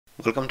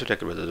Welcome to Tech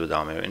Brothers with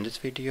Amir. In this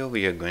video,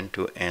 we are going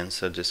to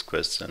answer this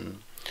question.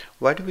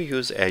 Why do we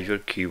use Azure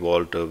Key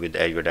Vault with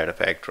Azure Data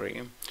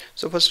Factory?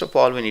 So first of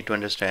all, we need to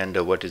understand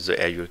what is the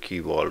Azure Key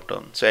Vault.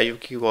 So Azure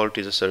Key Vault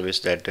is a service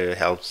that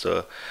helps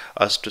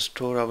us to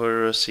store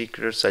our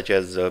secrets such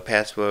as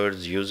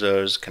passwords,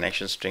 users,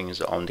 connection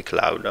strings on the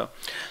cloud.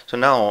 So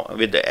now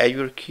with the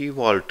Azure Key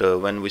Vault,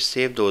 when we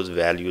save those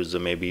values,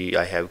 maybe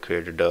I have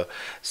created a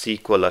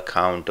SQL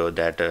account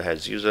that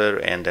has user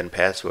and then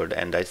password,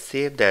 and I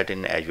save that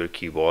in Azure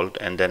Key Vault,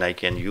 and then I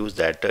can use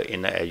that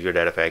in Azure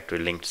Data Factory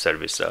linked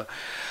service.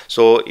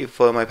 So if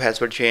my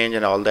password change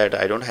and all that,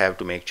 I don't have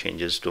to make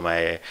changes to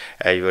my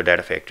Azure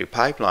Data Factory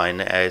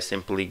pipeline. I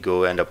simply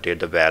go and update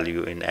the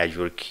value in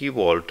Azure Key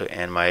Vault,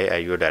 and my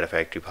Azure Data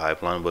Factory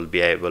pipeline will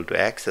be able to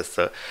access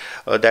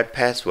that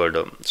password.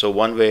 So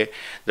one way,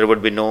 there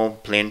would be no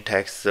plain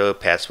text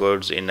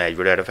passwords in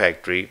Azure Data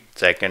Factory.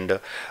 Second,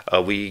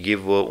 we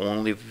give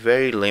only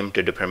very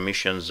limited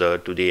permissions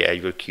to the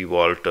Azure Key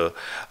Vault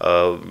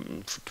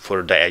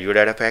for the Azure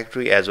Data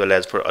Factory as well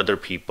as for other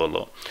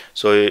people.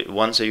 So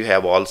once you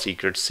have all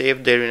secrets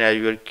saved there in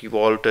Azure Key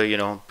Vault,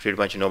 pretty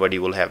much nobody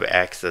will have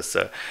access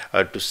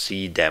to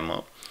see them.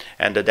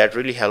 And that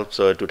really helps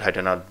to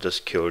tighten up the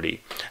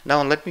security.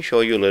 Now let me show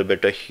you a little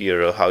bit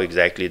here how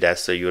exactly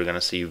that's you're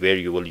gonna see where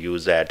you will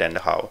use that and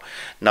how.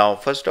 Now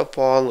first of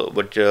all,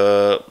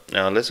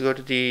 let's go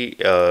to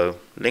the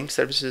link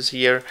services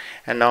here,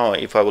 and now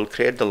if I will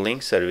create the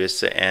link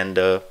service, and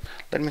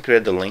let me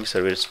create the link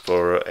service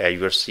for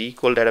Azure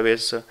SQL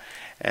database,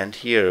 and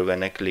here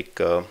when I click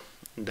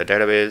the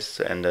database,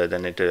 and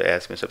then it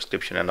asks me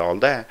subscription and all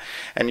that,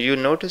 and you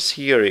notice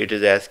here it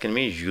is asking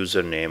me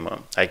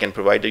username. I can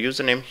provide the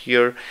username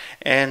here,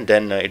 and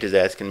then it is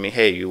asking me,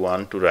 hey, you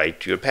want to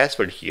write your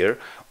password here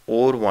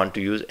or want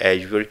to use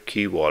Azure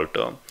Key Vault.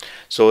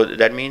 So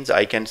that means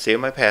I can save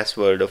my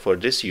password for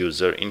this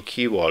user in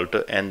Key Vault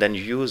and then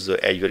use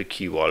the Azure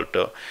Key Vault.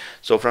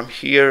 So from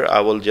here I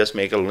will just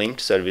make a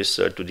linked service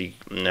to the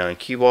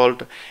Key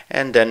Vault,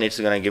 and then it's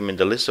gonna give me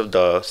the list of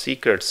the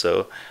secrets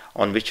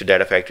on which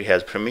Data Factory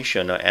has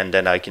permission, and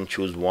then I can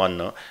choose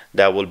one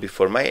that will be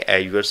for my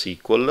Azure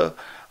SQL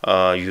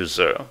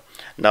user.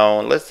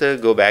 Now let's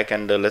go back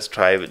and let's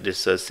try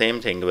this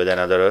same thing with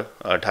another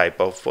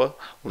type of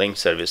link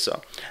service.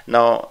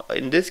 Now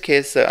in this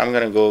case I'm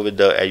gonna go with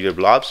the Azure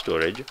Blob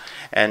Storage,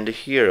 and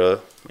here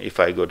if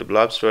I go to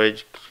Blob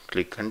Storage,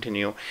 click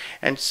continue,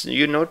 and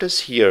you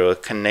notice here a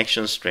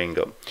connection string.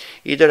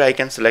 Either I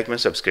can select my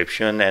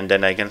subscription and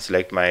then I can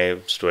select my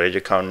storage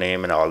account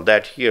name and all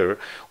that here,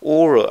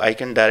 or I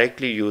can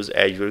directly use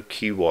Azure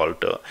Key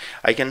Vault.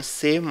 I can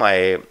save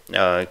my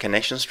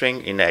connection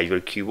string in Azure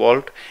Key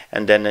Vault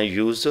and then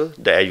use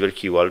the Azure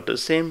Key Vault. The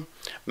same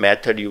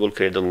method, you will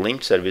create the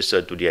link service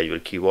to the Azure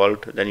Key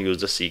Vault, then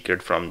use the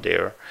secret from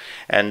there.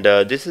 And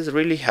this is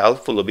really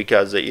helpful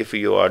because if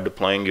you are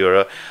deploying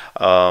your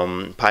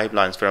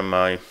pipelines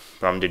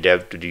from the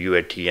dev to the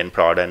UAT and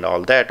prod and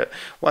all that,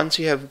 once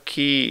you have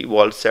Key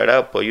Vault set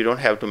up, you don't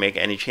have to make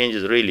any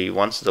changes really.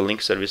 Once the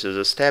link service is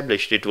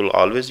established, it will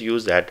always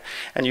use that,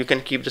 and you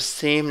can keep the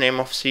same name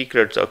of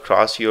secrets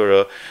across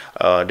your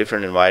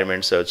different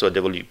environments, so they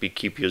will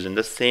keep using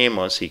the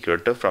same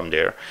secret from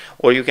there,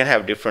 or you can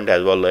have different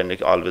as well and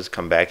always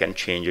come back and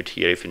change it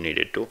here if you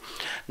needed to.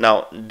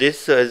 Now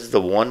this is the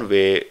one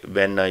way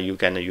when you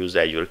can use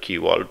Azure Key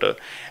Vault,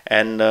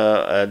 and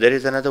there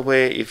is another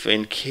way. If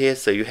in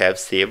case you have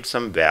saved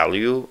some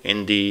value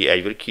in the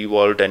Azure Key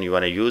Vault and you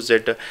want to use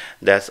it,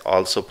 that's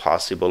also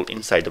possible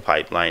inside the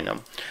pipeline.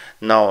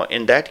 Now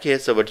in that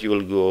case, what you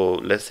will go,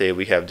 let's say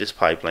we have this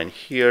pipeline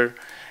here,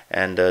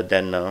 and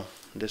then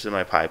this is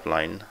my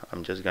pipeline.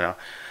 I'm just gonna,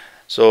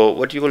 so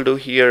what you will do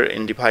here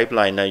in the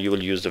pipeline, you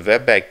will use the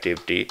web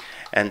activity,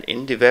 and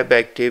in the web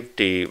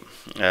activity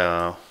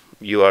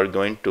you are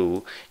going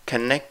to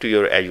connect to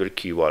your Azure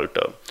Key Vault.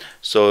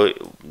 So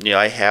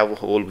I have a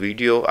whole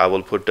video. I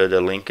will put the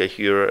link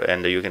here,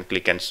 and you can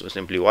click and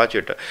simply watch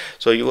it.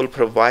 So you will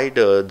provide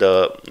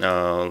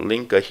the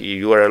link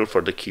URL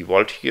for the Key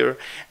Vault here,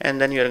 and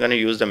then you are going to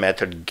use the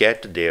method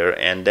get there,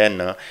 and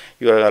then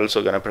you are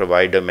also going to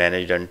provide a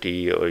managed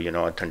entity or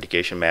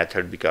authentication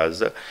method,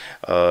 because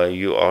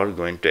you are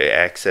going to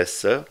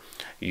access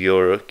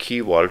your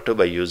Key Vault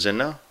by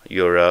using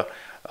your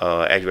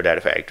Azure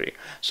Data Factory.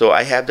 So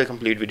I have the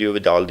complete video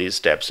with all these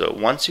steps. So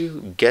once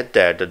you get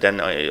that, then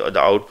the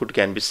output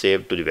can be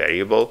saved to the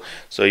variable.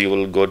 So you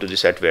will go to the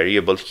set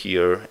variable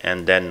here,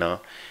 and then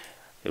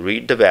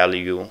read the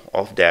value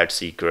of that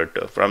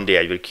secret from the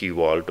Azure Key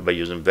Vault by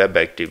using web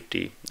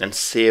activity and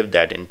save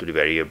that into the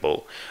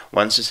variable.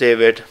 Once you save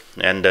it,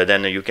 and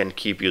then you can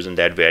keep using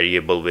that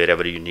variable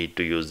wherever you need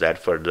to use that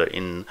further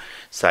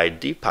inside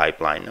the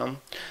pipeline.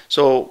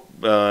 So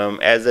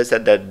as I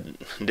said, that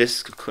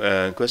this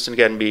question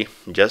can be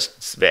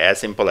just as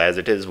simple as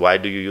it is, why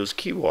do you use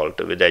Key Vault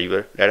with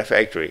Azure Data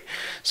Factory?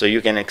 So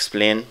you can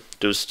explain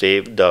to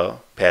save the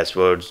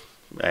passwords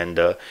and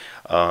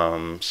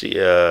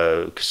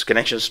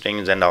connection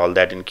strings and all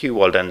that in key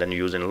vault, and then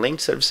use in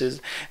linked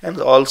services. And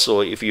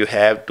also if you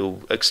have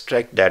to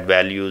extract that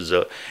values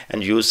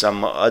and use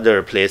some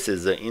other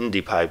places in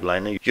the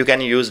pipeline, you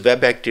can use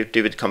web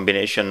activity with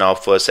combination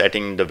of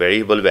setting the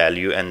variable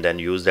value and then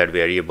use that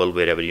variable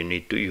wherever you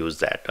need to use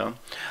that.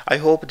 I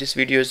hope this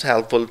video is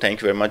helpful.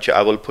 Thank you very much.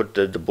 I will put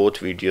the both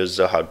videos,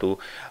 how to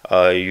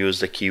use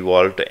the key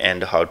vault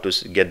and how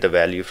to get the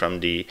value from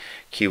the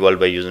key vault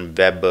by using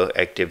web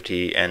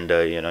activity and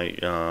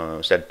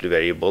set the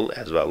variable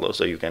as well,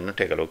 so you can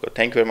take a look.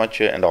 Thank you very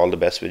much and all the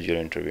best with your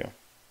interview.